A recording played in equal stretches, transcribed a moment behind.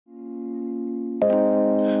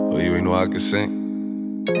Oh, you ain't know I could sing?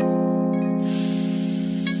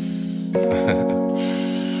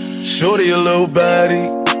 Shorty a little baddie,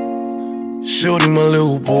 shorty my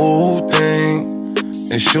little boo thing,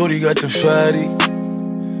 and shorty got the fatty.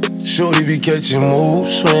 Shorty be catching mood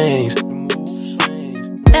swings.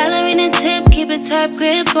 Ballerina tip, keep a tight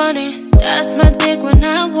grip on it. That's my dick when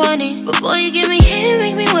I want it. Before you give me hit,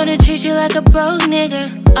 make me wanna treat you like a broke nigga.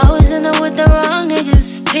 Always end up with the wrong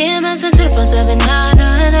niggas. PMS and 24/7, nah,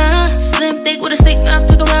 nah, nah. Slim thick with a stick mouth,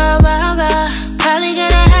 took a rah, rah, rah. Probably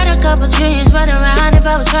gonna had a couple dreams running around if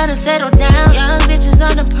I was trying to settle down. Young bitches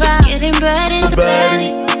on the prowl, getting bread is a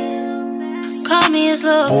baddie. Call me his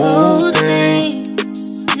little boo thing.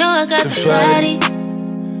 Know I got the fatty.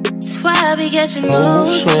 That's why I be catching mood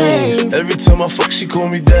swings. Every time I fuck, she call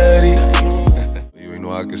me daddy. You ain't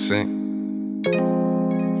know I could sing?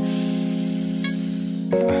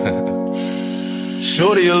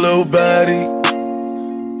 Shorty a little baddie,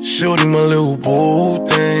 shorty my little boo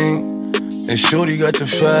thing, and shorty got the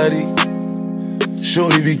fatty.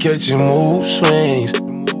 Shorty be catching mood swings.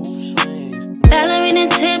 Ballerina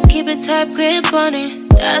tip, keep a tight grip on it.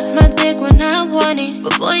 That's my dick when I want it.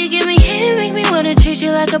 Before you give me hit, make me wanna treat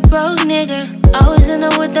you like a broke nigga. Always end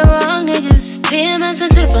up with the wrong niggas. PMS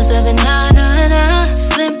and 24/7, nah, nah, nah.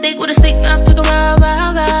 Slim thick with a stick mouth, took a rah,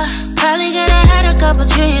 rah, rah. Probably gonna had a couple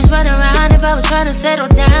dreams running around if I was trying to settle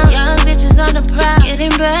down. Young bitches on the prowl,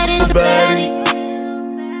 getting bread is a baddie.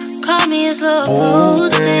 Call me his little boo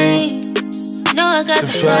thing. Know I got the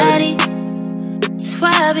fatty. That's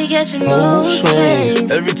why I be catching mood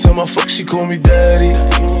swings. Every time I fuck, she call me daddy.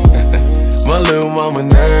 My little mama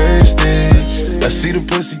nasty. I see the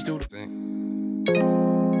pussy through the thing.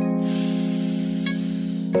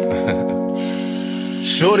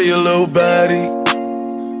 Shorty a little baddie,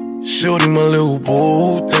 shorty my little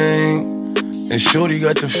boo thing, and shorty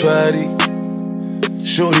got the fatty.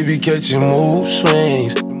 Shorty be catching mood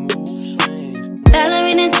swings.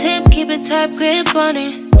 Ballerina tip, keep a tight grip on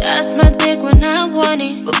it. That's my dick when I want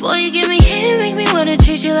it. Before you give me hit, make me wanna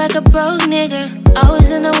treat you like a broke nigga. Always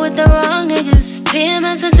end up with the wrong niggas.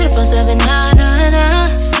 PMS and 24/7, nah, nah, nah.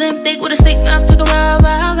 Slim thick with a stick mouth, took a rah,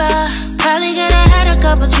 rah, rah. Probably gonna had a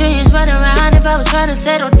couple dreams running around if I was trying to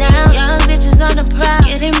settle down. Young bitches on the prowl,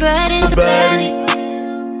 getting bread is a baddie.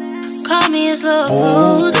 Call me his little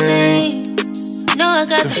boo thing. Know I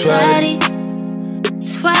got the fatty.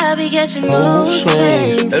 That's why I be catching mood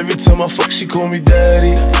swings. Every time I fuck, she call me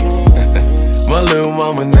daddy. My little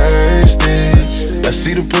mama nasty. I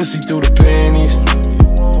see the pussy through the panties.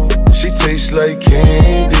 She tastes like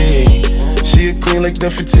candy. She a queen like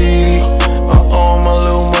Nefertiti. My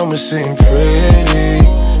little mama sitting pretty,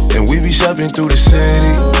 and we be shopping through the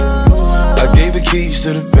city. I gave the keys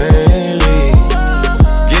to the Bentley.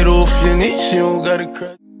 Get off your knees, you don't gotta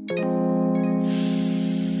cry.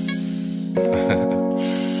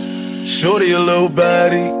 Shorty a little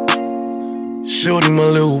baddie, shorty my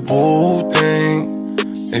little boo thing,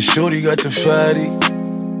 and shorty got the fatty.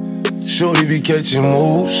 Shorty be catching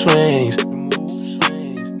mood swings.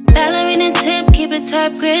 Ballerina tip, keep a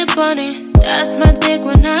tight grip on it. That's my dick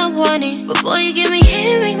when I want it. Before you give me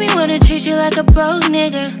hit, make me wanna treat you like a broke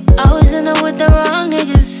nigga. Always end up with the wrong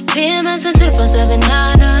niggas. PMS and 24/7,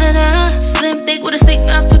 nah, nah, nah. Slim thick with a stick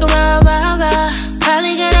mouth, took a rah, rah, rah.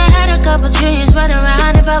 Probably gonna had a couple dreams running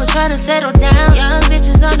around if I was trying to settle down. Young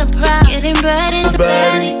bitches on the prowl, getting bread is a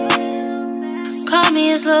baddie. Call me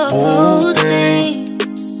his little boo thing.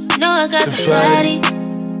 Know I got the fatty.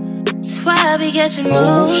 That's why I be catching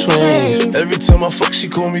mood swings. Every time I fuck, she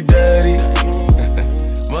call me daddy.